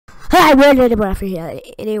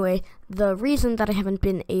Anyway, the reason that I haven't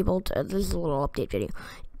been able to, this is a little update video.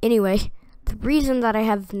 Anyway, the reason that I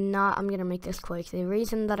have not, I'm gonna make this quick. The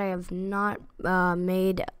reason that I have not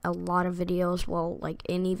made a lot of videos, well, like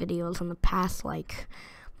any videos in the past like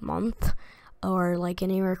month, or like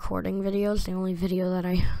any recording videos, the only video that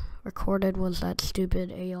I recorded was that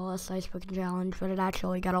stupid ALS Ice Cooking Challenge, but it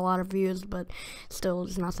actually got a lot of views, but still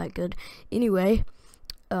it's not that good. Anyway,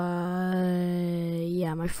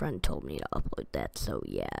 yeah, my friend told me to upload that, so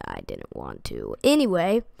yeah, I didn't want to.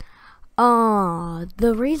 Anyway,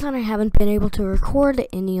 the reason I haven't been able to record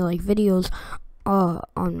any like videos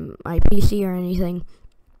on my PC or anything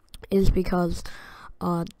is because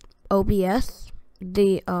OBS,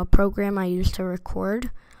 the program I use to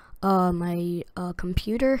record, my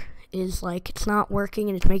computer is like, it's not working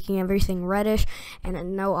and it's making everything reddish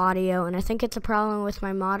and no audio, and I think it's a problem with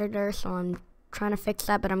my monitor, so I'm trying to fix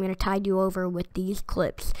that, but I'm gonna tide you over with these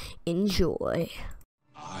clips. Enjoy.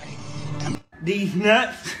 I am these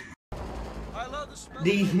nuts. I love the smell.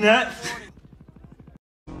 These nuts.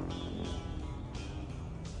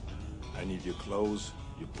 I need your clothes,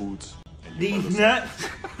 your boots, and your these nuts.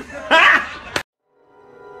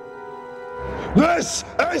 This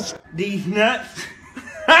is these nuts.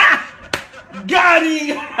 Got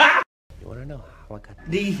him. You wanna know how I got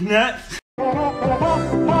these nuts?